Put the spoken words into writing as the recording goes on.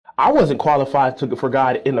I wasn't qualified for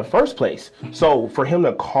God in the first place. So for him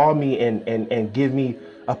to call me and give me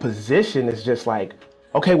a position is just like,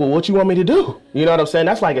 okay, well, what you want me to do? You know what I'm saying?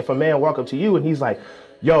 That's like if a man walk up to you and he's like,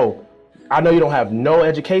 yo, I know you don't have no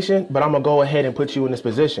education, but I'm gonna go ahead and put you in this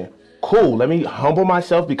position. Cool, let me humble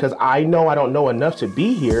myself because I know I don't know enough to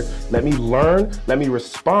be here. Let me learn, let me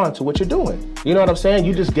respond to what you're doing. You know what I'm saying?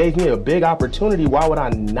 You just gave me a big opportunity. Why would I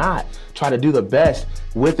not try to do the best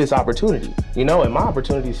with this opportunity? You know, and my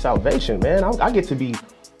opportunity is salvation, man. I get to be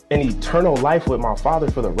in eternal life with my Father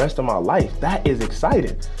for the rest of my life. That is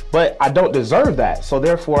exciting, but I don't deserve that. So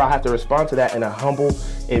therefore I have to respond to that in a humble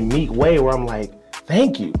and meek way where I'm like,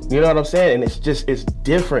 thank you. You know what I'm saying? And it's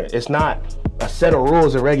different. It's not a set of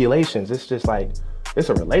rules and regulations. It's just like, it's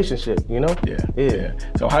a relationship, you know? Yeah.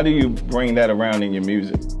 So how do you bring that around in your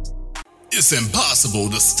music? It's impossible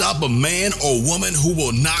to stop a man or woman who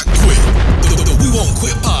will not quit. The We Won't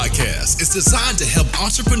Quit podcast is designed to help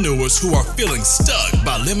entrepreneurs who are feeling stuck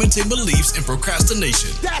by limiting beliefs and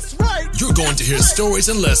procrastination. That's right. You're going to hear stories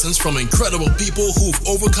and lessons from incredible people who've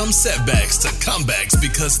overcome setbacks to comebacks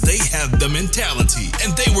because they have the mentality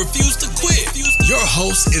and they refuse to quit. Your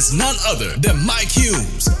host is none other than Mike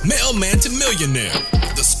Humes, mailman to millionaire,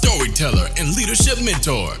 the storyteller and leadership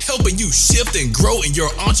mentor, helping you shift and grow in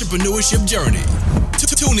your entrepreneurship journey.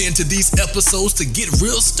 Tune into these episodes to get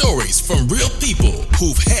real stories from real people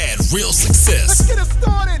who've had real success. Let's get it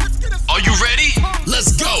started. Are you ready?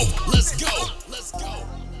 Let's go.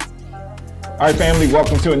 All right, family,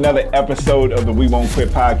 welcome to another episode of the We Won't Quit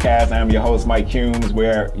podcast. I'm your host, Mike Humes,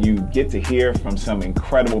 where you get to hear from some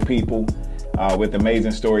incredible people with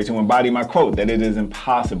amazing stories who embody my quote that it is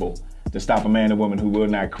impossible to stop a man or woman who will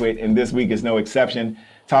not quit. And this week is no exception.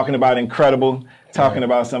 Talking about incredible, talking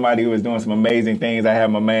about somebody who is doing some amazing things. I have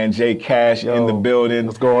my man Jaae in the building.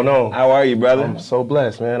 What's going on? How are you, brother? I'm so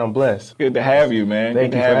blessed, man. I'm blessed. Good to have you, man.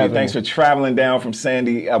 Thank you for having me. Thanks for traveling down from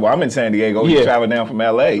well, I'm in San Diego. You traveled down from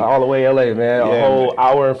LA. All the way LA, man. A whole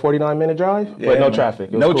hour and 49-minute drive, but no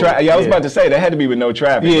traffic. No traffic. Yeah, I was about to say, that had to be with no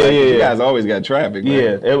traffic. Yeah, right? You guys always got traffic,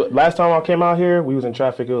 man. Yeah. Last time I came out here, we was in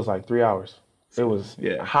traffic. It was like 3 hours. It was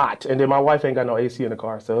hot, and then my wife ain't got no AC in the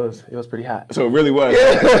car, so it was pretty hot. So it really was.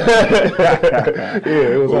 It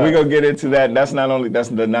was. Well, we're gonna get into that. That's not only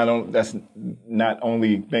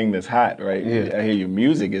thing that's hot, right? Yeah. I hear your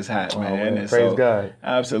music is hot, man. Man. Praise God.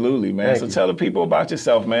 Absolutely, man. Thank you. Tell the people about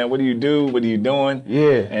yourself, man. What do you do? What are you doing?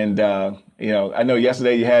 Yeah. And I know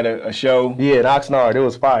yesterday you had a show. Yeah, at Oxnard, it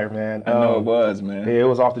was fire, man. I know it was, man. Yeah, it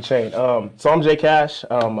was off the chain. So I'm Jaae.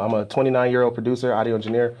 I'm a 29-year-old producer, audio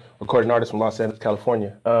engineer, recording artist from Los Angeles,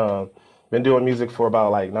 California. Been doing music for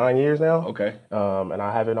about like 9 years now. Okay. And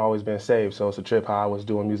I haven't always been saved, so it's a trip how I was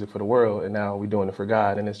doing music for the world, and now we're doing it for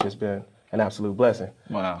God, and it's just been an absolute blessing.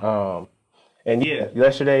 Wow. And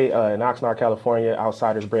yesterday in Oxnard, California,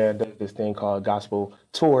 Outsiders brand does this thing called Gospel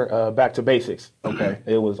Tour, Back to Basics. Okay.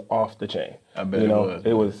 It was off the chain. I bet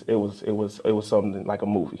it was. It was something like a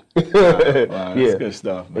movie. Wow, that's good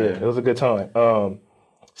stuff, man. Yeah, it was a good time.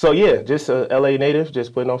 Just a LA native,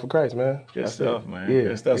 just putting on for Christ, man. Good stuff, man. Yeah,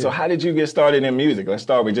 Good stuff. yeah. So how did you get started in music? Let's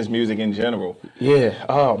start with just music in general. Yeah.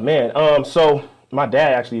 Oh man. So my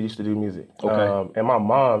dad actually used to do music. Okay. And my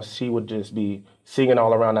mom, she would just be singing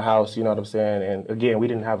all around the house. You know what I'm saying? And again, we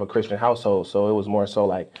didn't have a Christian household, so it was more so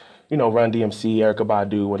like, Run DMC, Erykah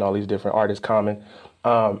Badu, and all these different artists Common.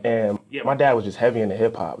 My dad was just heavy into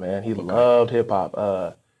hip hop, man. He loved hip hop.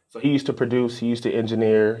 So he used to produce, he used to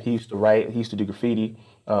engineer, he used to write, he used to do graffiti.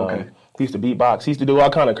 He used to beatbox, he used to do all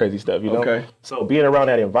kind of crazy stuff, you know? Okay. So being around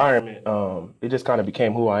that environment, it just kind of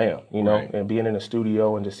became who I am, Right. And being in the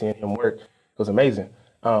studio and just seeing him work, it was amazing.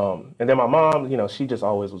 And then my mom, she just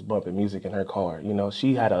always was bumping music in her car.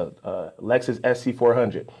 She had a Lexus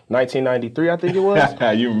SC400, 1993, I think it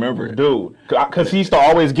was. You remember it. Dude, because he used to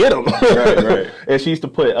always get them. Right. And she used to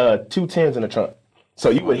put 2 10s in the trunk. So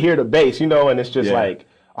you would hear the bass, and it's just like,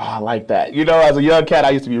 oh, I like that. As a young cat,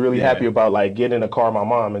 I used to be really happy about like getting in a car with my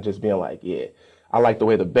mom and just being like, yeah, I like the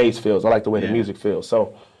way the bass feels. I like the way the music feels.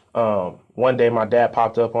 So one day my dad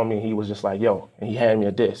popped up on me. He was just like, yo, and he handed me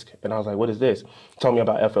a disc. And I was like, what is this? He told me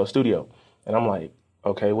about FL Studio. And I'm like,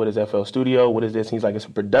 okay, what is FL Studio? What is this? He's like, it's a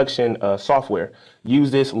production software.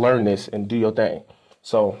 Use this, learn this, and do your thing.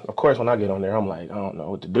 So, of course, when I get on there, I'm like, I don't know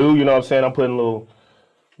what to do. You know what I'm saying? I'm putting little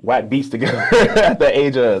whack beats together at the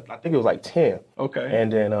age of, I think it was like 10. Okay.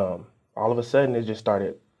 And then all of a sudden, it just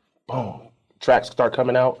started, boom, tracks start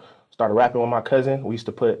coming out. Started rapping with my cousin. We used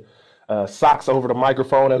to put socks over the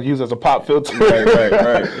microphone and use as a pop filter.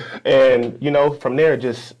 Right. And, from there,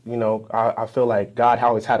 just, I feel like God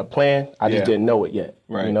always had a plan. I just didn't know it yet,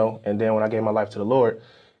 Right. And then when I gave my life to the Lord,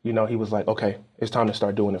 he was like, okay, it's time to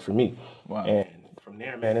start doing it for me. Wow. And from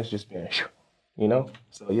there, man, it's just been, you know?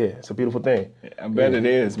 So, yeah, it's a beautiful thing. I bet it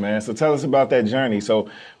is, man. So tell us about that journey. So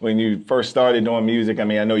when you first started doing music, I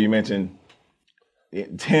mean, I know you mentioned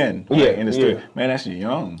 10 in the studio. Man, that's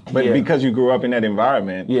young. But because you grew up in that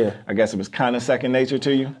environment, I guess it was kind of second nature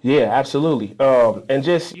to you? Yeah, absolutely. And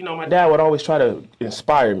just, you know, my dad would always try to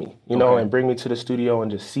inspire me, you know, and bring me to the studio and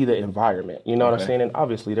just see the environment. You know what I'm saying? And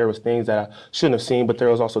obviously there was things that I shouldn't have seen, but there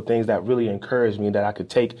was also things that really encouraged me that I could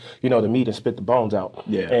take, you know, the meat and spit the bones out.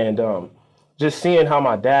 Yeah. And just seeing how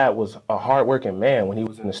my dad was a hardworking man when he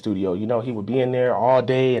was in the studio. You know, he would be in there all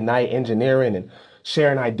day and night engineering and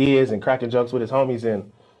sharing ideas and cracking jokes with his homies.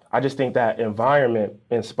 And I just think that environment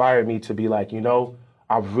inspired me to be like, you know,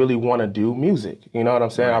 I really want to do music. You know what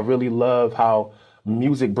I'm saying? Right. I really love how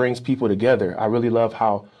music brings people together. I really love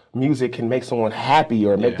how music can make someone happy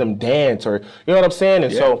or make them dance, or, you know what I'm saying?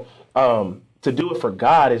 And so to do it for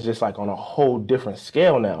God is just like on a whole different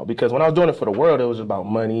scale now, because when I was doing it for the world, it was about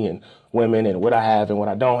money and women and what I have and what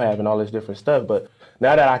I don't have and all this different stuff. But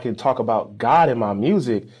now that I can talk about God in my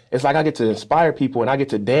music, it's like I get to inspire people and I get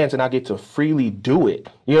to dance and I get to freely do it.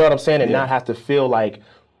 You know what I'm saying? And not have to feel like,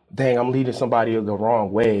 dang, I'm leading somebody the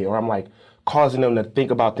wrong way, or I'm like causing them to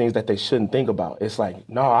think about things that they shouldn't think about. It's like,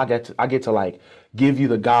 no, I get to like give you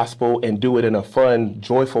the gospel and do it in a fun,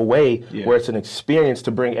 joyful way where it's an experience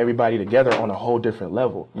to bring everybody together on a whole different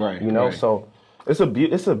level. Right. You know, so it's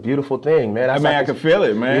a beautiful thing, man. I can feel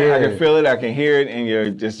it, man. Yeah. I can feel it. I can hear it in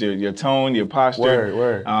your tone, your posture.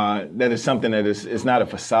 Word. That is something that it's not a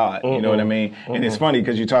facade. You know what I mean? And it's funny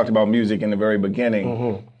because you talked about music in the very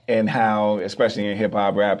beginning and how, especially in hip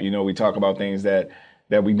hop rap, you know, we talk about things that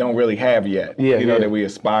we don't really have yet, that we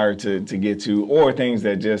aspire to get to, or things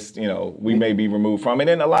that just, you know, we may be removed from. And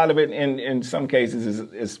then a lot of it, in some cases,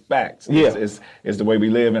 is facts. It's the way we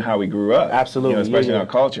live and how we grew up. Absolutely. You know, especially in our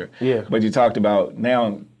culture. Yeah. But you talked about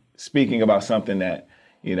now speaking about something that,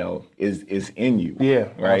 you know, is in you. Yeah,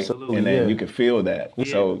 right? absolutely. And then you can feel that.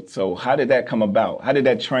 Yeah. So how did that come about? How did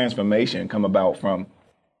that transformation come about from?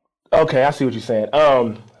 Okay, I see what you're saying.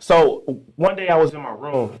 So one day I was in my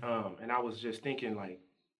room, and I was just thinking, like,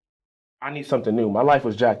 I need something new. My life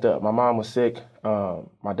was jacked up. My mom was sick.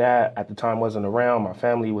 My dad at the time wasn't around. My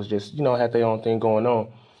family was just, you know, had their own thing going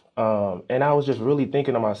on. And I was just really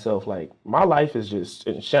thinking to myself, like, my life is just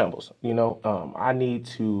in shambles, you know. I need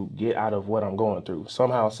to get out of what I'm going through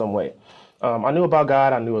somehow, some way. I knew about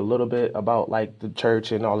God. I knew a little bit about like the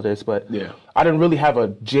church and all of this, but I didn't really have a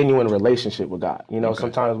genuine relationship with God. You know,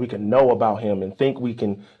 sometimes we can know about him and think we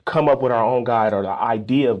can come up with our own God or the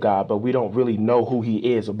idea of God, but we don't really know who he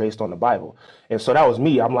is or based on the Bible. And so that was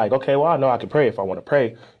me. I'm like, okay, well, I know I can pray if I want to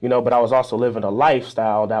pray, you know, but I was also living a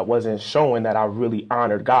lifestyle that wasn't showing that I really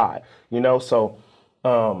honored God, you know? So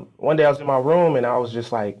one day I was in my room and I was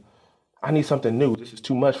just like, I need something new. This is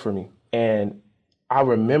too much for me. And I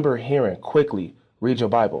remember hearing quickly, read your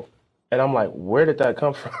Bible. And I'm like, where did that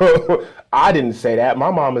come from? I didn't say that. My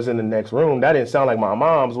mom is in the next room. That didn't sound like my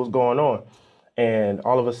mom's. What's going on? And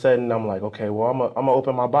all of a sudden, I'm like, okay, well, I'm gonna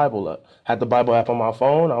open my Bible up. Had the Bible app on my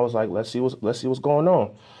phone. I was like, let's see what's going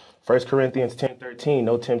on. 1 Corinthians 10:13,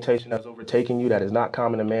 no temptation has overtaken you that is not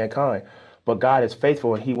common to mankind. But God is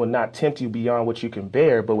faithful, and he will not tempt you beyond what you can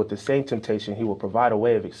bear. But with the same temptation, he will provide a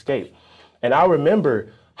way of escape. And I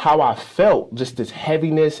remember how I felt, just this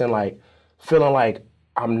heaviness and like feeling like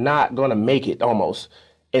I'm not going to make it almost.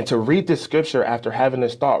 And to read this scripture after having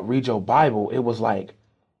this thought, read your Bible, it was like,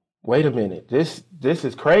 wait a minute, this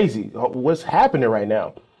is crazy. What's happening right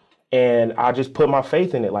now? And I just put my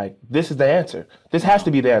faith in it. Like, this is the answer. This has to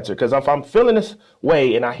be the answer. Because if I'm feeling this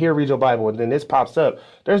way and I hear read your Bible and then this pops up,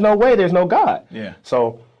 there's no way, there's no God. Yeah.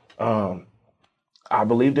 So, I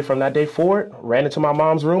believed it from that day forward, ran into my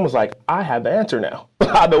mom's room, was like, I have the answer now.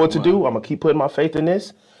 I know what to do. I'm going to keep putting my faith in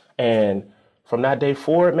this. And from that day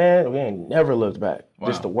forward, man, we ain't never looked back.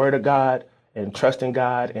 Just the word of God and trusting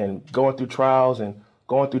God and going through trials and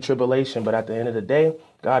going through tribulation. But at the end of the day,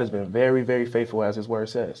 God has been very, very faithful, as his word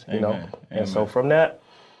says, you know. And so from that,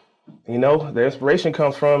 you know, the inspiration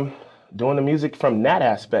comes from doing the music from that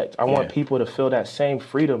aspect. I want people to feel that same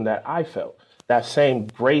freedom that I felt. That same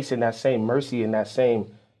grace and that same mercy and that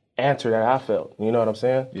same answer that I felt. You know what I'm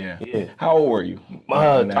saying? Yeah. How old were you?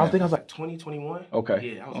 I think I was like 20, 21.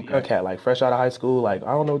 Okay. Yeah, I was a young cat, like fresh out of high school. Like,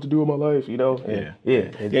 I don't know what to do with my life, you know? And,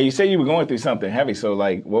 yeah, you say you were going through something heavy. So,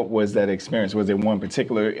 like, what was that experience? Was it one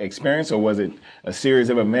particular experience, or was it a series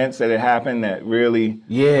of events that had happened that really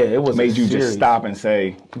it was made you just stop and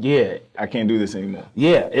say, yeah, I can't do this anymore?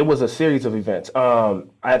 Yeah, it was a series of events.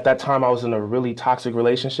 At that time, I was in a really toxic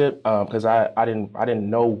relationship because I didn't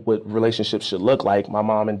know what relationships should look like. My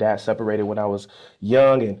mom and dad dad separated when I was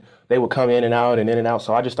young, and they would come in and out and in and out.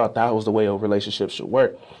 So I just thought that was the way a relationship should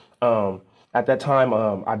work. At that time,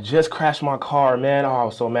 I just crashed my car, man. Oh,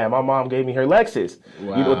 so man, my mom gave me her Lexus,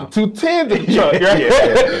 Wow. you know, with the 210 in the trunk, right?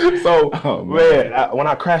 Yeah. So, man, when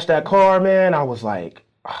I crashed that car, man, I was like,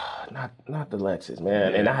 not the Lexus,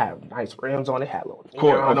 man. And I had nice rims on it, had a little, Of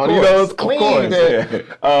course, you know, it's clean, man.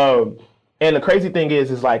 Yeah. And the crazy thing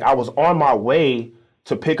is like I was on my way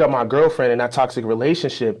to pick up my girlfriend in that toxic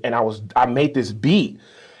relationship, and I made this beat,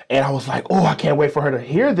 and I was like, oh, I can't wait for her to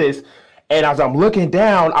hear this. And as I'm looking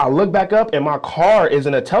down, I look back up and my car is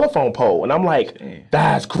in a telephone pole. And I'm like,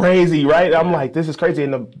 that's crazy, right? I'm like, this is crazy.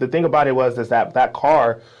 And the thing about it was that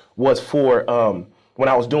car was for when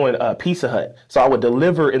I was doing Pizza Hut. So I would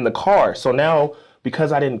deliver in the car. So now,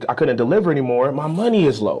 because I couldn't deliver anymore, my money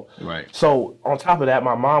is low. Right. So on top of that,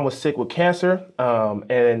 my mom was sick with cancer.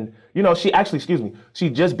 And, you know, she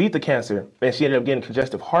just beat the cancer and she ended up getting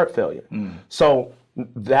congestive heart failure. So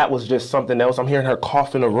that was just something else. I'm hearing her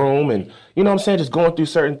cough in the room and, you know what I'm saying, just going through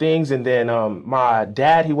certain things. And then my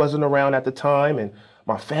dad, he wasn't around at the time, and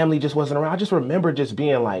my family just wasn't around. I just remember just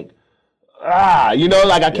being like, you know,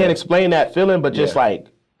 like I can't explain that feeling, but just like,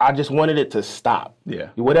 I just wanted it to stop. Yeah.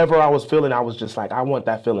 Whatever I was feeling, I was just like, I want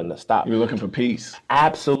that feeling to stop. You were looking for peace.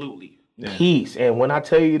 Absolutely. Yeah. Peace. And when I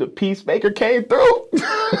tell you the peacemaker came through,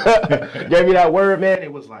 gave me that word, man,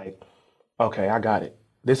 it was like, okay, I got it.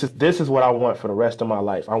 This is what I want for the rest of my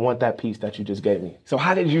life. I want that peace that you just gave me. So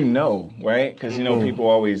how did you know, right? Because, you know, people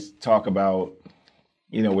always talk about,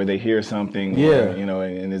 you know, where they hear something, or, you know,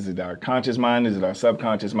 and is it our conscious mind? Is it our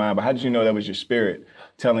subconscious mind? But how did you know that was your spirit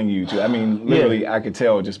telling you to? I mean, literally, I could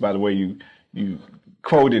tell just by the way you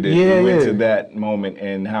quoted it. You went to that moment,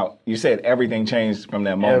 and how you said everything changed from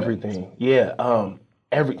that moment. Everything. Yeah.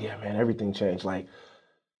 Everything changed. Like,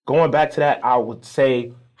 going back to that, I would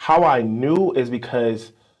say how I knew is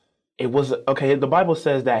because it was, okay, the Bible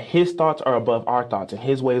says that his thoughts are above our thoughts and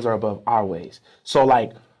his ways are above our ways. So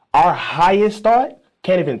like our highest thought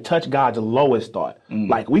can't even touch God's lowest thought.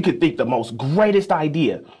 Like we could think the most greatest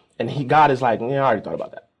idea and God is like, yeah, I already thought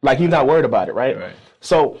about that. Like he's not worried about it, right?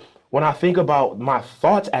 So when I think about my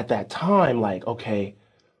thoughts at that time, like, okay,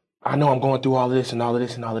 I know I'm going through all of this and all of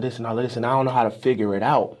this and all of this and all of this, and I don't know how to figure it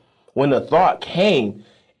out. When the thought came,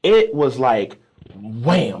 it was like,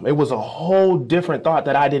 wham, it was a whole different thought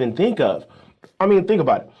that I didn't think of. I mean, think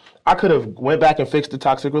about it. I could have went back and fixed the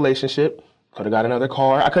toxic relationship, could have got another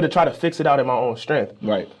car. I could have tried to fix it out in my own strength.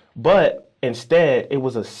 Right. But instead, it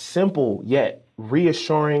was a simple yet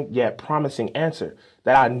reassuring yet promising answer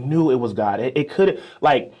that I knew it was God. It could,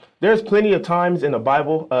 like, there's plenty of times in the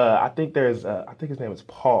Bible, I think his name is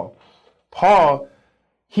Paul. Paul,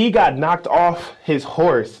 he got knocked off his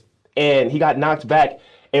horse and he got knocked back.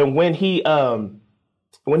 And when he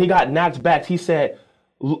got knocked back, he said,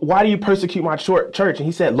 why do you persecute my church? And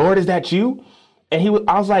he said, Lord, is that you? And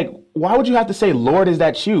I was like, why would you have to say, Lord, is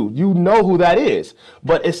that you? You know who that is.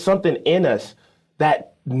 But it's something in us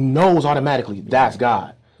that knows automatically that's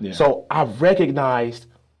God. Yeah. So I recognized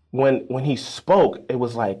when he spoke, it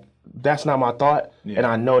was like, that's not my thought, and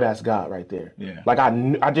I know that's God right there. Yeah. Like I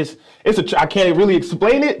can't really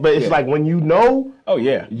explain it, but it's like when you know. Oh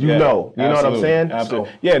yeah. You know. You know what I'm saying?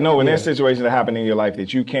 Absolutely. So, when there's situations that happen in your life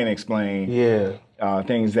that you can't explain. Yeah.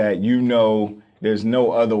 Things that you know there's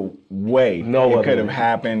no other way. It could have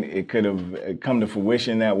happened. It could have come to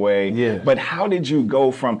fruition that way. Yeah. But how did you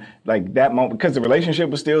go from like that moment? Because the relationship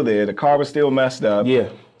was still there, the car was still messed up. Yeah.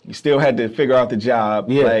 You still had to figure out the job.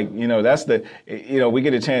 Yeah. Like, you know, we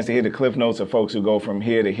get a chance to hear the cliff notes of folks who go from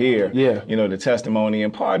here to here. Yeah. You know, the testimony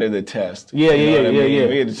and part of the test. Yeah, yeah.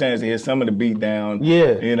 We had a chance to hear some of the beat down.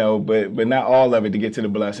 Yeah. You know, but not all of it to get to the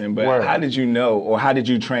blessing. But how did you know, or how did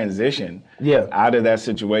you transition out of that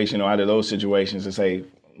situation or out of those situations to say,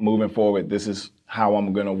 moving forward, this is how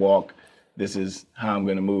I'm going to walk. This is how I'm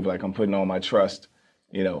going to move. Like I'm putting all my trust,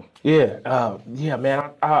 you know. Yeah. Man,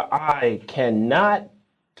 I cannot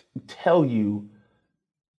tell you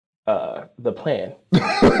the plan,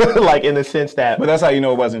 like in the sense that. But that's how you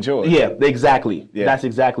know it wasn't yours. Yeah, exactly. Yeah. That's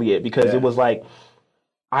exactly it. Because it was like,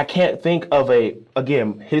 I can't think of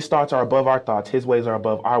again, his thoughts are above our thoughts, his ways are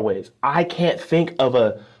above our ways. I can't think of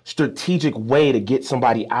a strategic way to get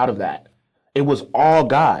somebody out of that. It was all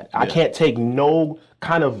God. Yeah. I can't take no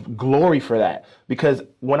kind of glory for that, because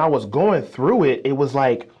when I was going through it, it was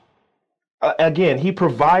like, again, he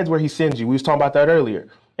provides where he sends you. We was talking about that earlier.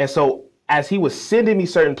 And so as he was sending me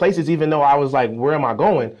certain places, even though I was like, where am I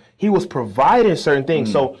going? He was providing certain things.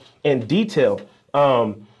 Mm. So in detail,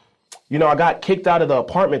 you know, I got kicked out of the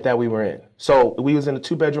apartment that we were in. So we was in a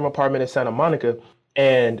 2-bedroom apartment in Santa Monica,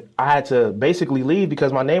 And I had to basically leave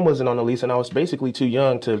because my name wasn't on the lease and I was basically too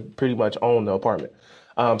young to pretty much own the apartment.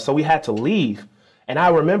 So we had to leave. And I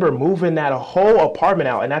remember moving that whole apartment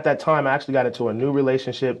out. And at that time, I actually got into a new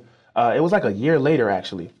relationship. It was like a year later,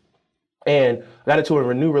 actually. And I got into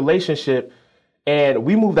a new relationship and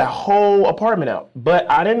we moved that whole apartment out. But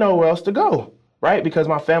I didn't know where else to go, right? Because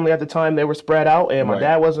my family at the time, they were spread out and my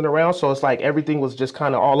dad wasn't around. So it's like everything was just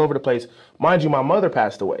kind of all over the place. Mind you, my mother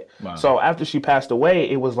passed away. Wow. So after she passed away,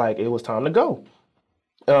 it was like, it was time to go.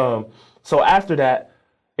 So after that,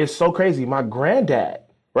 it's so crazy. My granddad,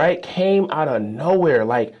 right, came out of nowhere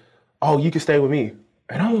like, oh, you can stay with me.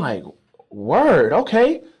 And I'm like, word,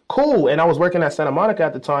 okay, cool. And I was working at Santa Monica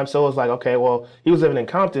at the time. So it was like, okay, well, he was living in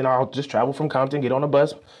Compton. I'll just travel from Compton, get on a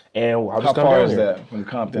bus, and I'll just come down here. How far is that from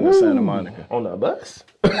Compton to Santa Monica? On a bus?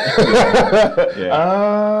 Like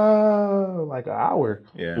an hour.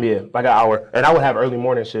 Yeah, like an hour. And I would have early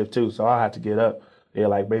morning shift too. So I had to get up. Yeah,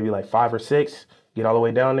 like maybe like 5 or 6, get all the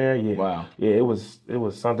way down there. Yeah. Wow. Yeah, it was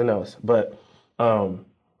something else. But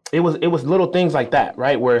it was little things like that,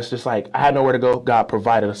 right? Where it's just like I had nowhere to go. God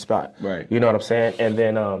provided a spot. Right. You know what I'm saying? And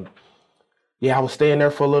then I was staying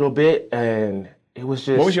there for a little bit and it was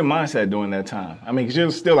just... What was your mindset during that time? I mean, because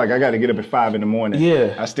you're still like, I got to get up at 5 in the morning.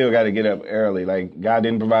 Yeah. I still got to get up early. Like, God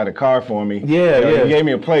didn't provide a car for me. Yeah, you know, He gave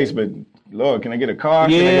me a place, but Lord, can I get a car?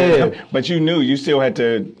 Yeah. But you knew you still had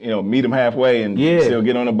to, meet him halfway and still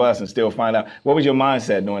get on the bus and still find out. What was your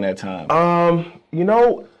mindset during that time?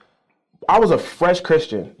 I was a fresh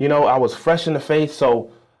Christian. I was fresh in the faith.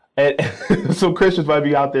 So some Christians might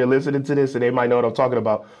be out there listening to this and they might know what I'm talking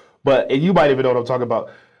about. But you might even know what I'm talking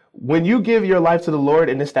about. When you give your life to the Lord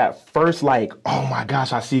and it's that first like, oh my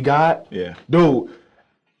gosh, I see God. Yeah. Dude,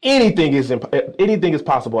 anything is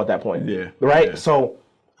possible at that point. Yeah. Right? Yeah. So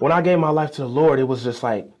when I gave my life to the Lord, it was just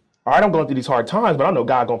like, all right, I'm going through these hard times, but I know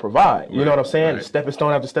God gonna provide. You know what I'm saying? Right. Stepping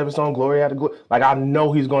stone after stepping stone, glory after glory. Like I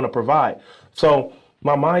know He's gonna provide. So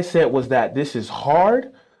my mindset was that this is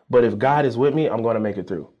hard, but if God is with me, I'm gonna make it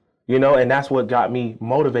through. And that's what got me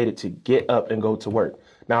motivated to get up and go to work.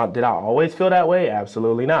 Now, did I always feel that way?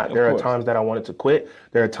 Absolutely not. There are times that I wanted to quit.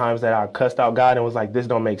 There are times that I cussed out God and was like, this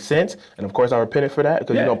don't make sense. And of course I repented for that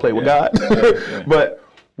because you don't play with God. But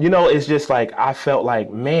it's just like, I felt like,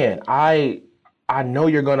 man, I know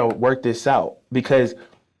you're going to work this out because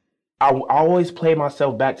I always play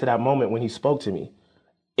myself back to that moment when He spoke to me.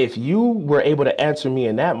 If you were able to answer me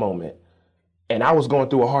in that moment and I was going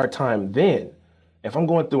through a hard time then, if I'm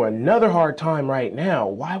going through another hard time right now,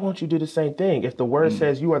 why won't you do the same thing? If the word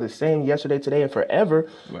says you are the same yesterday, today, and forever,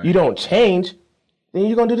 you don't change, then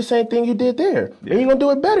you're going to do the same thing you did there. And you're going to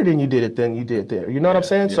do it better than you did there. You know what I'm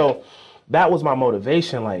saying? Yeah. So that was my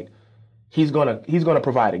motivation. Like, he's going to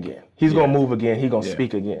provide again. He's going to move again. He's going to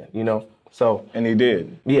speak again, So. And He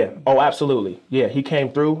did. Yeah. Oh, absolutely. Yeah. He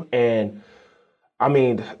came through and I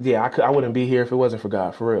mean, I wouldn't be here if it wasn't for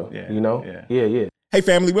God, for real. Yeah. Yeah. Hey,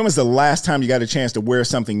 family, when was the last time you got a chance to wear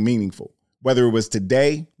something meaningful? Whether it was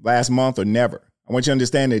today, last month, or never. I want you to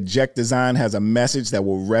understand that Jaae Design has a message that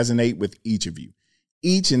will resonate with each of you.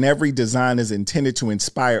 Each and every design is intended to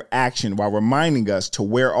inspire action while reminding us to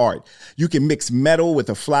wear art. You can mix metal with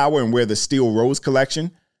a flower and wear the Steel Rose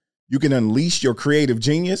collection. You can unleash your creative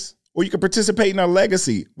genius, or you can participate in our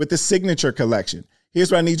legacy with the Signature collection. Here's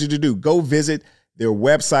what I need you to do. Go visit their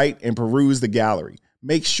website and peruse the gallery.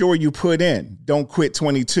 Make sure you put in Don't Quit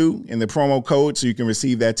 22 in the promo code so you can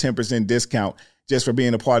receive that 10% discount just for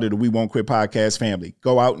being a part of the We Won't Quit podcast family.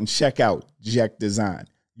 Go out and check out Jaae Design.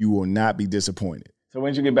 You will not be disappointed. So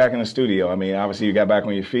when did you get back in the studio? I mean, obviously you got back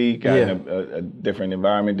on your feet, got in a different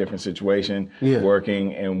environment, different situation,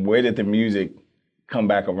 working. And where did the music come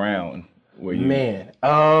back around? Man,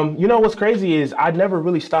 what's crazy is I never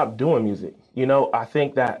really stopped doing music. I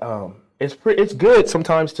think that it's good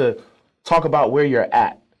sometimes to talk about where you're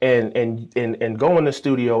at and go in the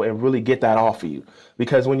studio and really get that off of you.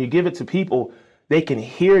 Because when you give it to people, they can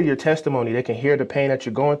hear your testimony. They can hear the pain that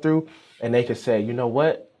you're going through and they can say, you know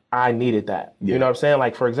what? I needed that. Yeah. You know what I'm saying?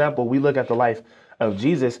 Like, for example, we look at the life of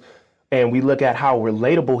Jesus and we look at how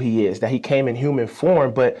relatable He is, that He came in human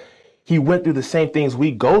form, but He went through the same things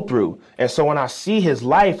we go through. And so when I see His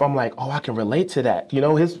life, I'm like, oh, I can relate to that.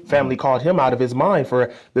 His family called Him out of His mind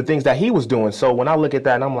for the things that He was doing. So when I look at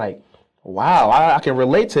that and I'm like, wow, I can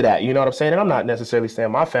relate to that. You know what I'm saying? And I'm not necessarily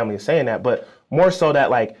saying my family is saying that, but more so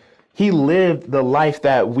that like He lived the life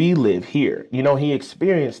that we live here. He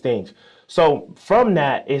experienced things. So from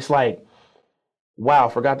that, it's like, wow,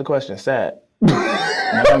 forgot the question. Sad.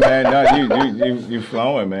 No, man, you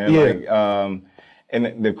flowing, man. Yeah. Like,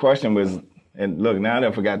 and the question was, and look, now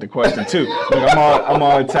I forgot the question too. Look, I'm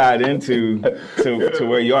all tied into to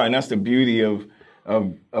where you are, and that's the beauty of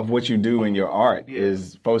of what you do in your art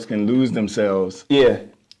is folks can lose themselves. Yeah.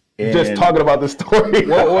 Just talking about the story.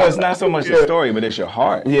 well, it's not so much the story, but it's your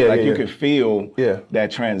heart. Yeah, like you could feel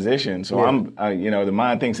that transition. So I'm, the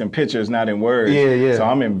mind thinks in pictures, not in words. Yeah. So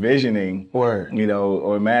I'm envisioning, or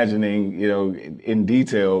imagining, in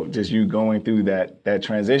detail, just you going through that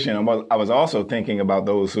transition. I was also thinking about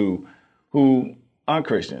those who aren't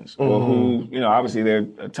Christians, or who, obviously there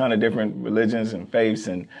are a ton of different religions and faiths,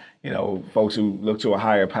 and folks who look to a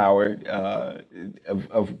higher power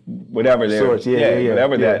of whatever their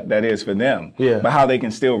whatever that is for them. Yeah. But how they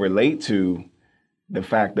can still relate to the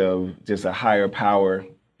fact of just a higher power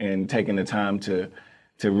and taking the time to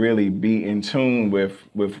really be in tune with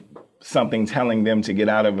something telling them to get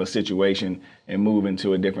out of a situation and move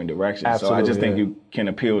into a different direction. Absolutely, so I just think you can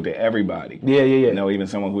appeal to everybody. Yeah. Even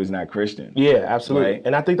someone who is not Christian. Yeah, absolutely. Right?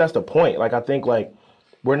 And I think that's the point. Like, I think,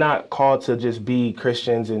 we're not called to just be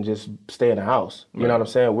Christians and just stay in the house. You know what I'm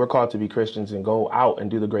saying? We're called to be Christians and go out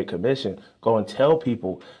and do the Great Commission. Go and tell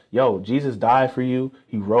people, yo, Jesus died for you.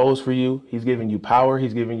 He rose for you. He's giving you power.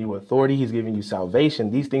 He's giving you authority. He's giving you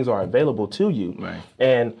salvation. These things are available to you. Right.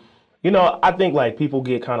 And, I think people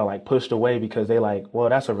get kind of pushed away because they well,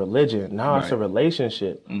 that's a religion. No, it's a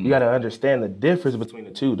relationship. You got to understand the difference between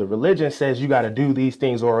the two. The religion says you got to do these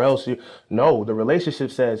things or else no, the relationship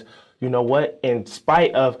says, you know what, in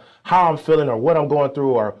spite of how I'm feeling or what I'm going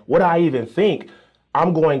through or what I even think,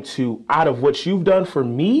 I'm going to, out of what you've done for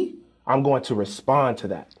me, I'm going to respond to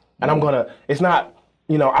that. And I'm going to, it's not,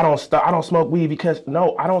 I don't smoke weed because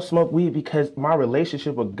my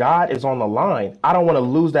relationship with God is on the line. I don't want to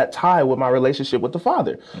lose that tie with my relationship with the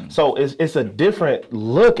Father. So it's a different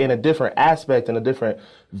look and a different aspect and a different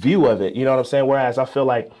view of it. You know what I'm saying? Whereas I feel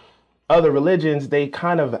like other religions, they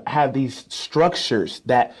kind of have these structures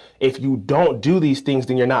that if you don't do these things,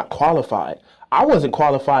 then you're not qualified. I wasn't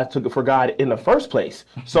qualified for God in the first place.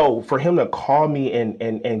 So for him to call me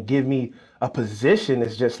and give me a position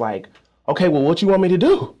is just okay, well, what you want me to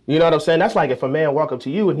do? You know what I'm saying? That's like if a man walk up to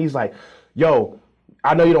you and he's like, yo,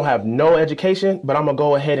 I know you don't have no education, but I'm going to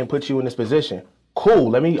go ahead and put you in this position. Cool.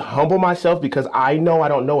 Let me humble myself because I know I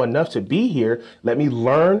don't know enough to be here. Let me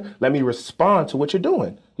learn. Let me respond to what you're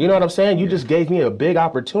doing. You know what I'm saying? You just gave me a big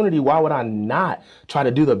opportunity. Why would I not try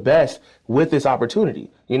to do the best with this opportunity?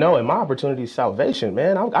 And my opportunity is salvation,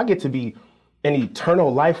 man. I get to be in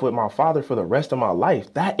eternal life with my Father for the rest of my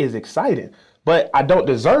life. That is exciting. But I don't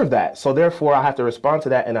deserve that. So therefore, I have to respond to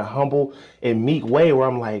that in a humble and meek way where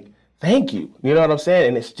I'm like, thank you. You know what I'm saying?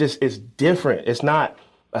 And it's different. It's not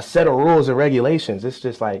a set of rules and regulations. It's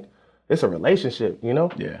just it's a relationship,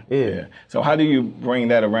 Yeah. So how do you bring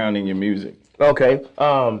that around in your music? Okay.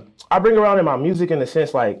 I bring around in my music in the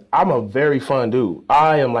sense I'm a very fun dude.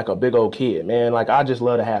 I am a big old kid, man. I just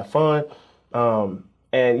love to have fun.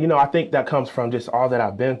 And, I think that comes from just all that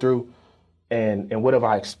I've been through. And what have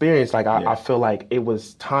I experienced? I feel like it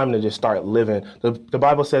was time to just start living. The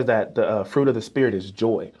Bible says that the fruit of the Spirit is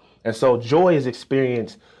joy. And so joy is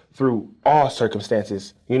experienced through all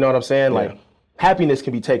circumstances. You know what I'm saying? Yeah. Happiness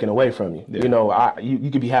can be taken away from you. Yeah.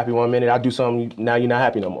 You could be happy one minute, I do something, now you're not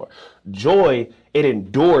happy no more. Joy, it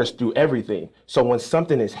endures through everything. So when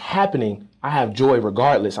something is happening, I have joy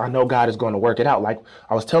regardless. I know God is going to work it out. Like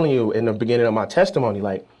I was telling you in the beginning of my testimony,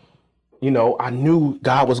 I knew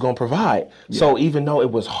God was going to provide. Yeah. So even though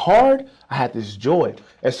it was hard, I had this joy.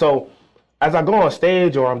 And so as I go on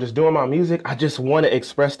stage or I'm just doing my music, I just want to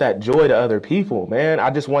express that joy to other people, man. I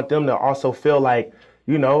just want them to also feel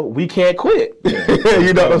we can't quit.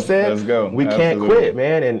 You know what I'm saying? Let's go. We can't quit,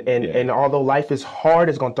 man. And although life is hard,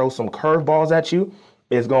 it's going to throw some curveballs at you.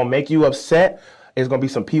 It's going to make you upset. It's going to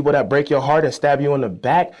be some people that break your heart and stab you in the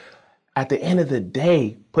back. At the end of the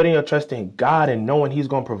day, putting your trust in God and knowing he's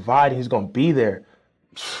going to provide and he's going to be there,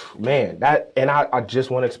 man, I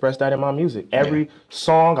just want to express that in my music. Every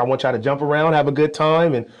song, I want y'all to jump around, have a good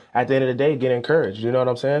time, and at the end of the day, get encouraged. You know what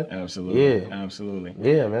I'm saying? Absolutely. Yeah. Absolutely.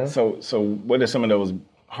 Yeah, man. So what are some of those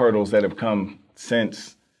hurdles that have come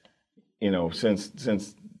since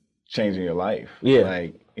changing your life? Yeah.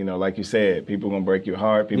 Like you said, people are going to break your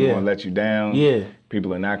heart. People are going to let you down. Yeah.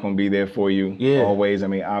 People are not going to be there for you always. I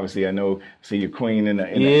mean, obviously, see your queen in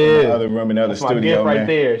the other room, in the other studio, my gift man. right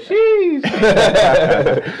there.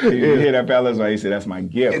 Sheesh. You hear that, fellas? He said, that's my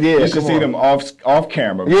gift. Yeah, you should see them off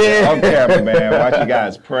camera. Off camera, man. Watch you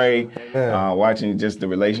guys pray. Watching just the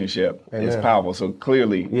relationship is powerful. So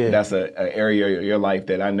clearly, that's an area of your life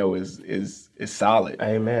that I know is solid.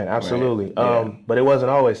 Amen. Absolutely. Right. But it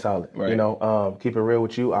wasn't always solid. Right. Keep it real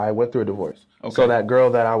with you. I went through a divorce. Okay. So that girl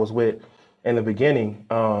that I was with in the beginning,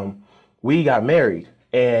 we got married.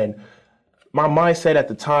 And my mindset at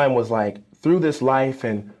the time was through this life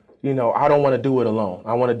and, you know, I don't want to do it alone.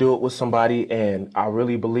 I want to do it with somebody, and I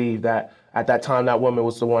really believe that at that time that woman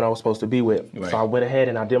was the one I was supposed to be with. Right. So I went ahead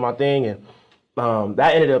and I did my thing, and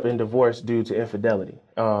that ended up in divorce due to infidelity.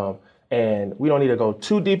 And we don't need to go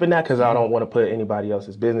too deep in that because I don't want to put anybody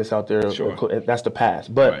else's business out there. Sure. That's the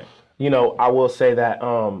past. But Right. you know, I will say that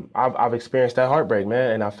I've experienced that heartbreak,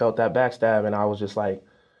 man, and I felt that backstab, and I was just like,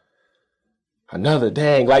 another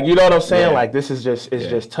dang, like, you know what I'm saying? Yeah. Like, this is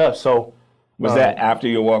just tough. So Was that after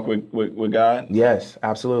your walk with God? yes,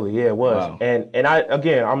 absolutely, yeah, it was. Wow. And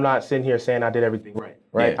I'm not sitting here saying I did everything right.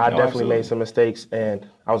 Yeah, I no, definitely absolutely. made some mistakes, and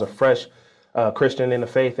I was a fresh Christian in the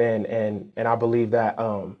faith, and I believe that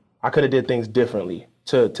I could have did things differently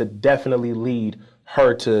to definitely lead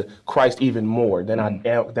her to Christ even more than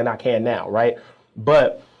I can now, right?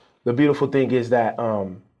 But the beautiful thing is that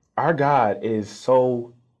our God is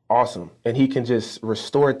so awesome, and He can just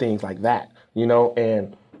restore things like that, you know.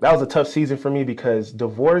 And that was a tough season for me because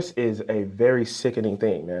divorce is a very sickening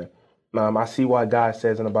thing, man. I see why God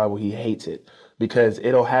says in the Bible He hates it, because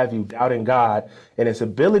it'll have you doubting God and His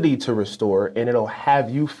ability to restore, and it'll have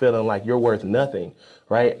you feeling like you're worth nothing,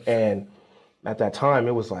 right? And at that time,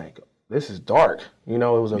 it was like, this is dark. You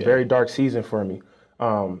know, it was a very dark season for me.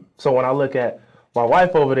 So when I look at my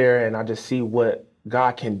wife over there and I just see what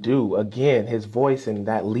God can do, again, His voice and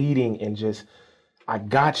that leading and just, I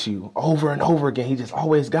got you over and over again. He just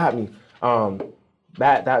always got me.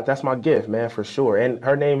 That's my gift, man, for sure. And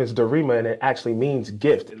her name is Dorima, and it actually means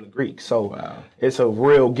gift in the Greek. So It's a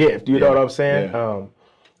real gift. You know what I'm saying? Yeah.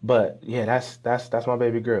 But yeah, that's my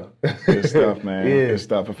baby girl. Good stuff, man. Yeah. Good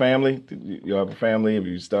stuff. A family? You have a family? Have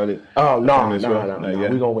you started? Oh, no. Not yet?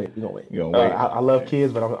 We're going to wait. You gonna wait? I love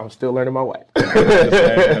kids, but I'm still learning my wife. Look,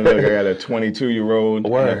 I got a 22-year-old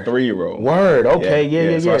and a 3-year-old. Word. Okay.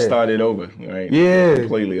 Yeah. So I started over, right? Yeah.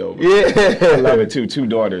 Completely over. Yeah. I love it too. 2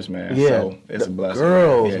 daughters, man. Yeah. So it's a blessing.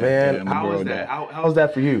 Girls, Yeah, man. I'm a How girl was that? dad. How's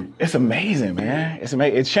that for you? It's amazing, man. It's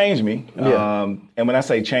amazing. It changed me. Yeah. And when I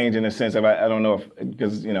say change in the sense of, I don't know if,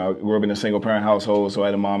 because, you know, I grew up in a single parent household, so I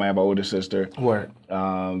had a mom, I have an older sister. Word.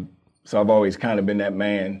 So I've always kind of been that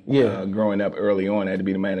man. Growing up early on, I had to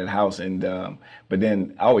be the man of the house. And but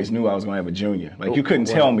then I always knew I was going to have a junior. Like, you couldn't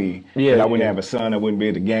tell me that I wouldn't have a son, I wouldn't be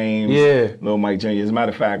at the games. Yeah. Little Mike Jr. As a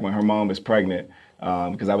matter of fact, when her mom was pregnant,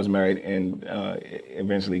 because I was married and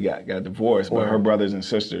eventually got divorced, but her brothers and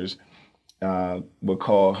sisters would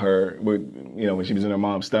call her, you know, when she was in her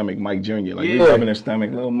mom's stomach, Mike Jr. Like, we rubbing her stomach,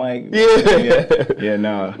 little Mike. Yeah,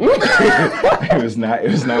 no. It was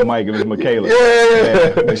not Mike, it was Michaela.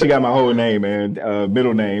 But she got my whole name, man.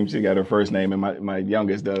 Middle name, she got her first name, and my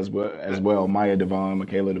youngest does as well. Maya Devon,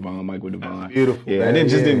 Michaela Devon, Michael Devon. Beautiful. Yeah, I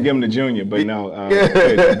didn't give him the junior, but no.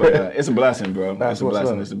 But it's a blessing, bro. It's a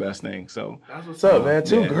blessing. It's the best thing. So that's what's up, man.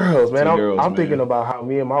 Two girls, man. I'm man. thinking about how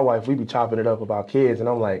me and my wife, we be chopping it up about kids, and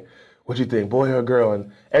I'm like, what you think, boy or girl?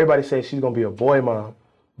 And everybody says she's gonna be a boy mom,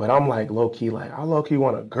 but I'm like I low key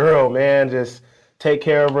want a girl, man. Just take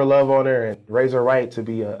care of her, love on her, and raise her right to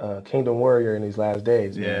be a kingdom warrior in these last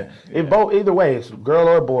days. Man. Either way, it's girl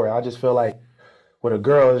or boy. I just feel like with a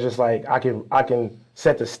girl, it's just like I can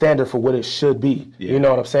set the standard for what it should be. You know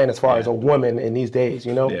what I'm saying? As far as a woman in these days,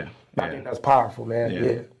 you know. I think that's powerful, man.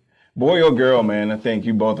 Yeah. Boy or girl, man, I think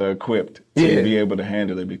you both are equipped to be able to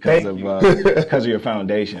handle it because of your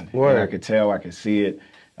foundation. And I could tell, I could see it.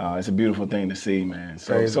 It's a beautiful thing to see, man.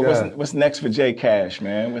 So what's next for Jay Cash,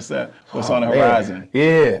 man? What's on the horizon?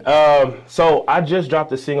 Yeah. So I just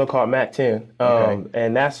dropped a single called Mac 10,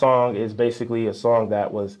 and that song is basically a song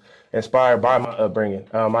that was inspired by my upbringing.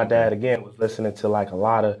 My dad, again, was listening to like a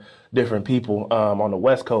lot of different people on the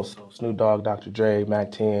West Coast. So Snoop Dogg, Dr. Dre,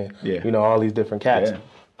 Mac 10, you know, all these different cats.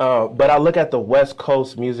 But I look at the West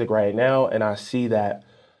Coast music right now, and I see that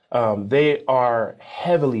they are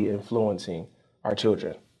heavily influencing our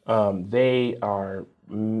children. They are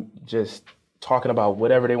just talking about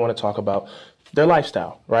whatever they want to talk about, their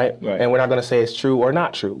lifestyle, right? And we're not going to say it's true or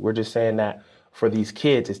not true. We're just saying that for these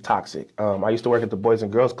kids, it's toxic. I used to work at the Boys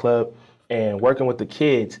and Girls Club, and working with the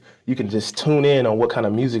kids, you can just tune in on what kind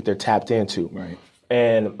of music they're tapped into.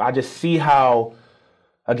 And I just see how,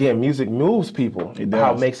 again, music moves people. It does.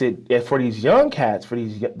 How it makes it, for these young cats, for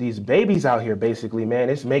these babies out here, basically, man,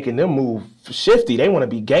 it's making them move shifty. They want to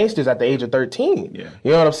be gangsters at the age of 13. You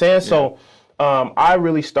know what I'm saying? So I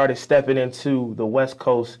really started stepping into the West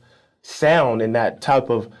Coast sound and that type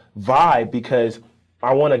of vibe because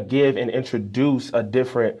I want to give and introduce a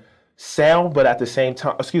different sound, but at the same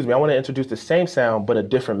time, I want to introduce the same sound, but a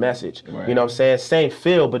different message. You know what I'm saying? Same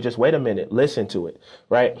feel, but just wait a minute, listen to it,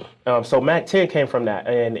 right? So Mac 10 came from that,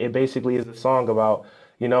 and it basically is a song about,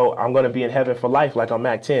 you know, I'm going to be in heaven for life like I'm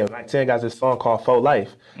Mac 10. Mac 10 got this song called Faux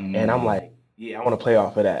Life, and I'm like, Yeah, I want to play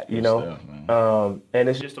off of that, you Good know? stuff, man. And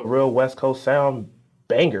it's just a real West Coast sound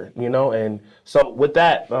banger, you know? And so with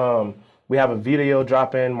that, we have a video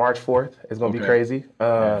dropping March 4th. It's going to be crazy.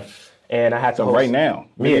 And I had to So host, right now,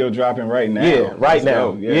 video dropping right now. Yeah, right Let's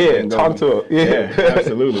now. go. Yeah, talk to them. Yeah,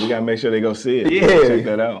 absolutely. We got to make sure they go see it. Yeah. Check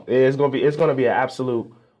that out. Yeah, it's gonna be an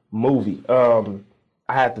absolute movie.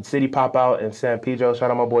 I had the city pop out in San Pedro.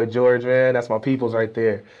 Shout out my boy George, man. That's my peoples right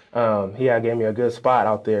there. He gave me a good spot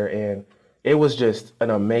out there, and it was just an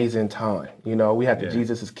amazing time. You know, we had the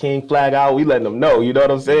Jesus is King flag out. We letting them know. You know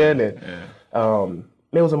what I'm saying? And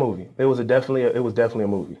it was a movie. It was definitely a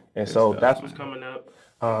movie. And so that's what's coming up.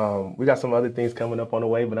 We got some other things coming up on the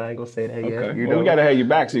way, but I ain't gonna say that yet. You know? We gotta have you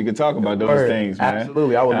back so you can talk about those things, man.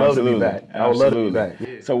 Absolutely, I would love to be back. I would love to be back.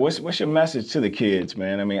 Yeah. So what's your message to the kids,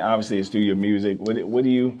 man? I mean, obviously it's through your music. What do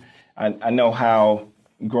you? I know how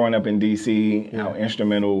growing up in DC, how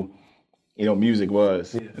instrumental, you know, music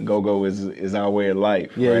was. Go-go is our way of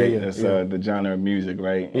life, right? That's the genre of music,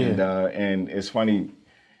 right? And it's funny,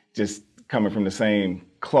 just coming from the same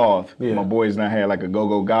cloth. My boys and I had like a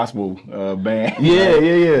go-go gospel band.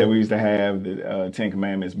 That we used to have, the Ten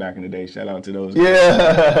Commandments back in the day. Shout out to those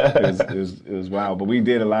guys. It was wild. But we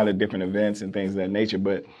did a lot of different events and things of that nature.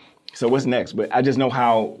 But so what's next? But I just know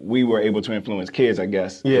how we were able to influence kids, I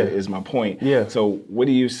guess, is my point. So what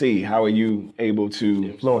do you see? How are you able to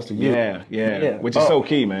influence the youth? Which is so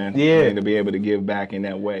key, man. And to be able to give back in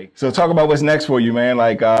that way. So talk about what's next for you, man.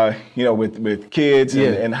 Like, you know, with kids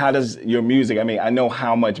and how does your music, I mean, I know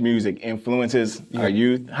how much music influences our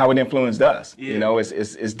youth, how it influenced us. You know,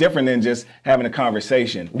 it's different than just having a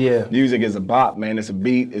conversation. Music is a bop, man. It's a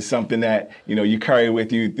beat. It's something that, you know, you carry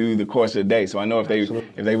with you through the course of the day. So I know if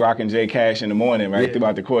they rock J Cash in the morning, right,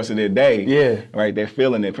 throughout the course of their day, right, they're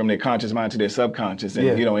feeling it from their conscious mind to their subconscious,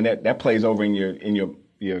 and you know, and that plays over in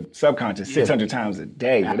your subconscious 600 times a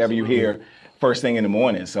day, whatever you hear first thing in the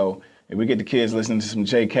morning. So if we get the kids listening to some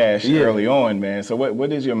J Cash early on, man. So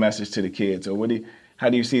what is your message to the kids, or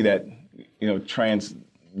how do you see that, you know,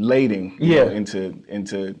 translating you know,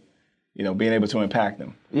 into you know, being able to impact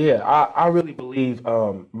them? I really believe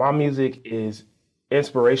my music is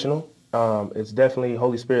inspirational. It's definitely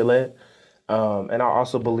Holy Spirit led. And I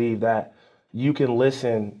also believe that you can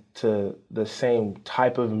listen to the same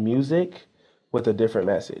type of music with a different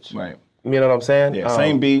message. Right. You know what I'm saying? Yeah,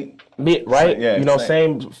 same beat. Right? You know,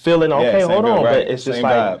 same feeling. Okay, hold on. Right. But it's just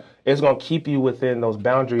like, it's going to keep you within those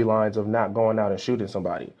boundary lines of not going out and shooting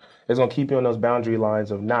somebody. It's going to keep you in those boundary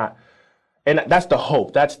lines of not, and that's the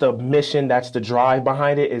hope. That's the mission. That's the drive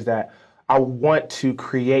behind it, is that I want to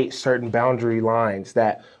create certain boundary lines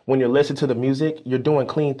that when you're listening to the music, you're doing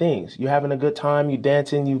clean things. You're having a good time, you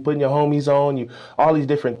dancing, you putting your homies on, you all these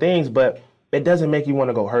different things, but it doesn't make you want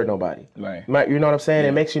to go hurt nobody. Right. You know what I'm saying?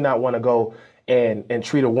 It makes you not want to go and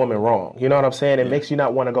treat a woman wrong. You know what I'm saying? It makes you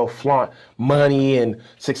not want to go flaunt money and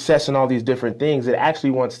success and all these different things. It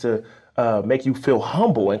actually wants to make you feel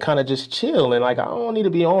humble and kind of just chill and like, I don't need to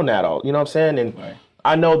be on that all. You know what I'm saying? And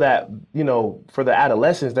I know that, you know, for the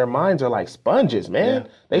adolescents, their minds are like sponges, man.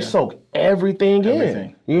 They soak everything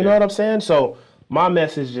in. You know what I'm saying? So my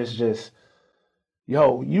message is just,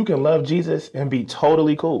 yo, you can love Jesus and be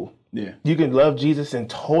totally cool. You can love Jesus and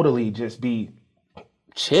totally just be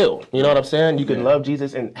chill. You know what I'm saying? You can love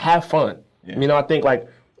Jesus and have fun. You know, I think like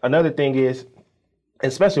another thing is,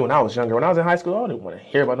 especially when I was younger, when I was in high school, I didn't want to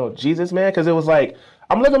hear about no Jesus, man, because it was like,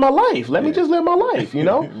 I'm living my life. Let me just live my life, you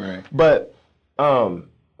know? But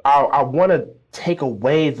I want to take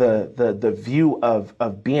away the view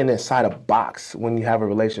of being inside a box when you have a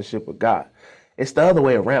relationship with God. It's the other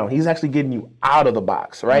way around. He's actually getting you out of the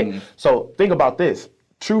box, right? So think about this.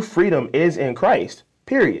 True freedom is in Christ,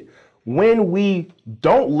 period. When we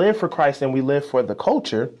don't live for Christ and we live for the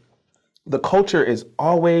culture is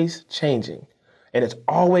always changing and it's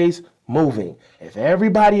always moving. If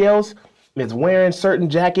everybody else is wearing certain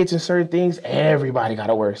jackets and certain things, everybody got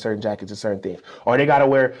to wear certain jackets and certain things. Or they got to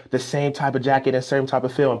wear the same type of jacket and certain type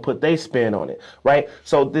of feel and put their spin on it, right?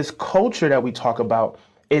 So this culture that we talk about,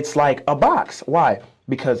 it's like a box. Why?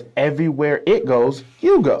 Because everywhere it goes,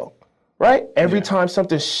 you go, right? Every time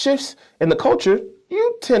something shifts in the culture,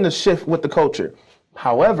 you tend to shift with the culture.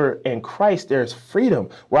 However, in Christ, there's freedom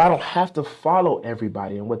where I don't have to follow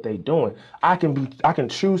everybody and what they're doing. I can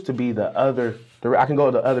choose to be the other. I can go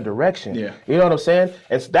the other direction. You know what I'm saying?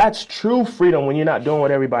 That's true freedom when you're not doing what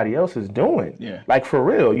everybody else is doing. Like for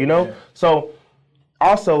real, you know? So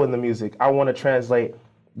also in the music, I want to translate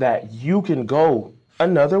that you can go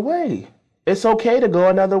another way. It's okay to go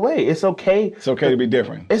another way. It's okay. It's okay to be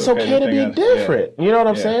different. It's okay to be different. You know what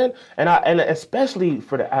I'm saying? And especially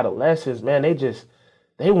for the adolescents, man, they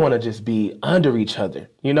they want to just be under each other,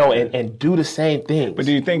 you know, and do the same things. But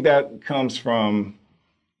do you think that comes from,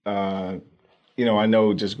 you know, I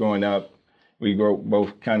know just growing up, we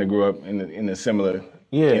both kind of grew up in a similar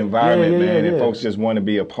environment, man, and folks just want to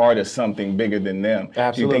be a part of something bigger than them.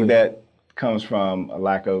 Absolutely. Do you think that comes from a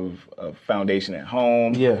lack of foundation at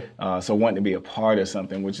home? So wanting to be a part of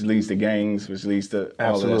something, which leads to gangs, which leads to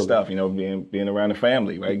all of that stuff, you know, being around the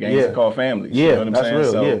family, right? Gangs are called families. You know what I'm saying?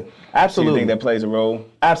 Real. So, absolutely. Do you think that plays a role?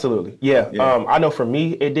 Absolutely. I know for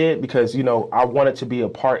me it did, because, you know, I wanted to be a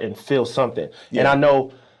part and feel something. And I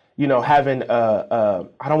know, you know, having I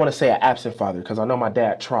don't want to say an absent father, because I know my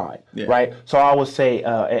dad tried, right? So I would say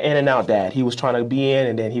an in and out dad. He was trying to be in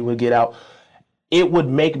and then he would get out. It would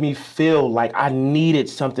make me feel like I needed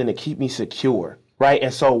something to keep me secure, right?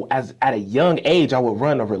 And so at a young age, I would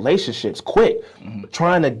run to relationships quick,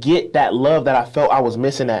 trying to get that love that I felt I was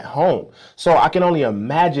missing at home. So I can only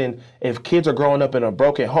imagine if kids are growing up in a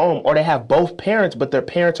broken home, or they have both parents, but their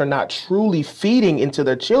parents are not truly feeding into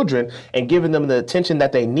their children and giving them the attention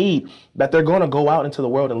that they need, that they're going to go out into the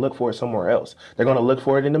world and look for it somewhere else. They're going to look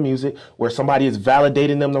for it in the music, where somebody is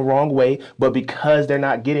validating them the wrong way, but because they're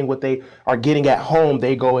not getting what they are getting at home,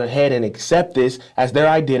 they go ahead and accept this as their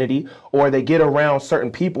identity, or they get around certain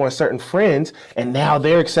people and certain friends, and now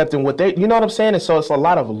they're accepting what they, you know what I'm saying? And so it's a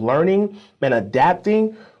lot of learning and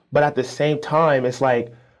adapting, but at the same time, it's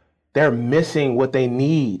like they're missing what they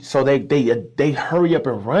need. So they hurry up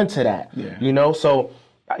and run to that, you know? So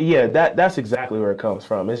that's exactly where it comes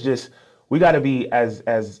from. It's just, we got to be as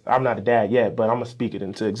I'm not a dad yet, but I'm gonna speak it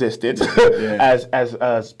into existence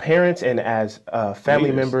as parents and as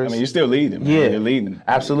family Leaders. members. I mean, you're still leading. Man. You're leading.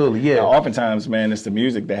 Absolutely. Now, oftentimes, man, it's the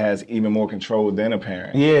music that has even more control than a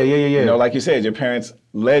parent. You know, like you said, your parents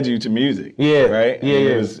led you to music. Right.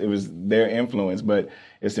 It was their influence, but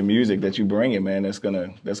it's the music that you bring in, man, that's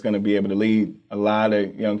gonna be able to lead a lot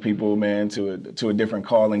of young people, man, to a different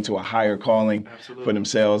calling, to a higher calling for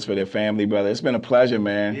themselves, for their family, brother. It's been a pleasure,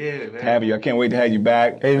 man, to have you. I can't wait to have you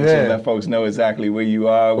back. Amen. To let folks know exactly where you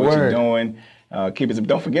are, what you're doing. Keep it.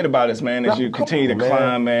 Don't forget about us, man. As you continue to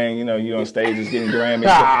climb, man. You know, you on stages getting Grammys.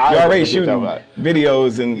 You're already shooting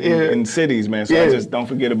videos in cities, man. So just don't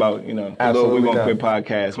forget about, you know, the little We Won't Quit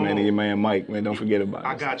podcast, man. And your man Mike, man. Don't forget about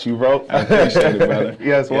us. I got you, bro. I appreciate it, brother.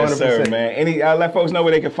 Yes, 100%. Yes, sir, man. Let folks know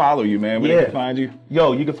where they can follow you, man. Where they can find you.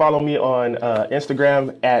 Yo, you can follow me on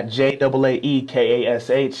Instagram at JAAEKASH.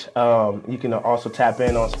 You can also tap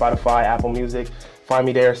in on Spotify, Apple Music. Find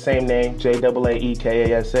me there, same name,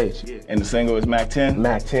 JAAEKASH. And the single is Mac 10?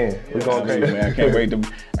 Mac 10. We're going crazy, man.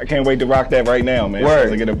 I can't wait to rock that right now, man. Word.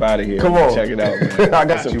 As I get up out of here. Come on. Check it out, man. I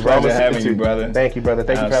got it's you, a bro. pleasure having you, brother. Thank you, brother.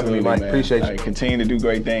 Thank you for having me, Mike. Man. Appreciate you. Continue to do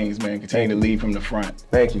great things, man. Continue to lead from the front.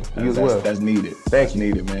 Thank you. You as well. That's needed. That's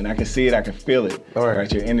needed, man. I can see it. I can feel it. All right.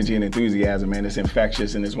 Your energy and enthusiasm, man. It's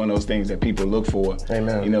infectious, and it's one of those things that people look for.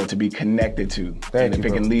 Amen. You know, to be connected to. Thank and you,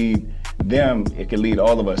 if it can lead them, it can lead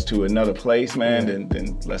all of us to another place, man.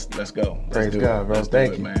 Then let's go. Praise God, bro.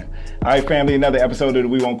 Thank you, man. All right, family. Another episode of the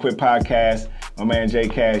We Won't Quit podcast. My man Jay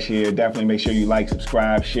Cash here. Definitely make sure you like,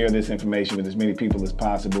 subscribe, share this information with as many people as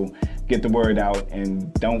possible. Get the word out,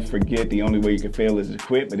 and don't forget, the only way you can fail is to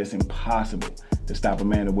quit, but it's impossible to stop a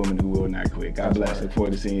man or woman who will not quit. God bless. Look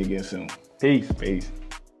forward to seeing you again soon. Peace.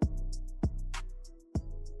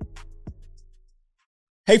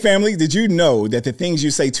 Hey family, did you know that the things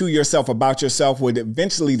you say to yourself about yourself would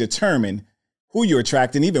eventually determine who you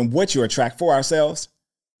attract and even what you attract for ourselves?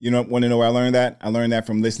 You want to know where I learned that? I learned that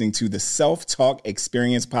from listening to the Self-Talk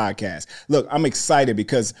Experience podcast. Look, I'm excited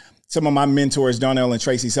because some of my mentors, Darnell and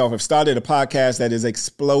Tracy Self, have started a podcast that is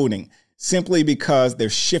exploding simply because they're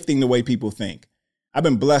shifting the way people think. I've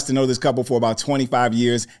been blessed to know this couple for about 25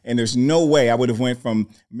 years, and there's no way I would have went from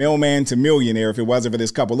mailman to millionaire if it wasn't for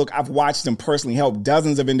this couple. Look, I've watched them personally help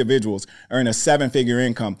dozens of individuals earn a 7-figure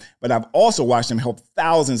income, but I've also watched them help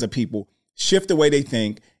thousands of people shift the way they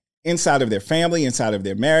think inside of their family, inside of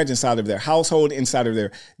their marriage, inside of their household, inside of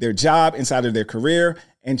their job, inside of their career,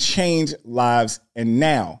 and change lives. And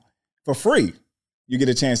now, for free, you get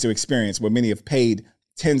a chance to experience what many have paid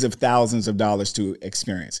tens of thousands of dollars to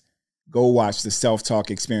experience. Go watch the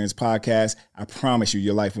Self-Talk Experience podcast. I promise you,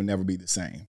 your life will never be the same.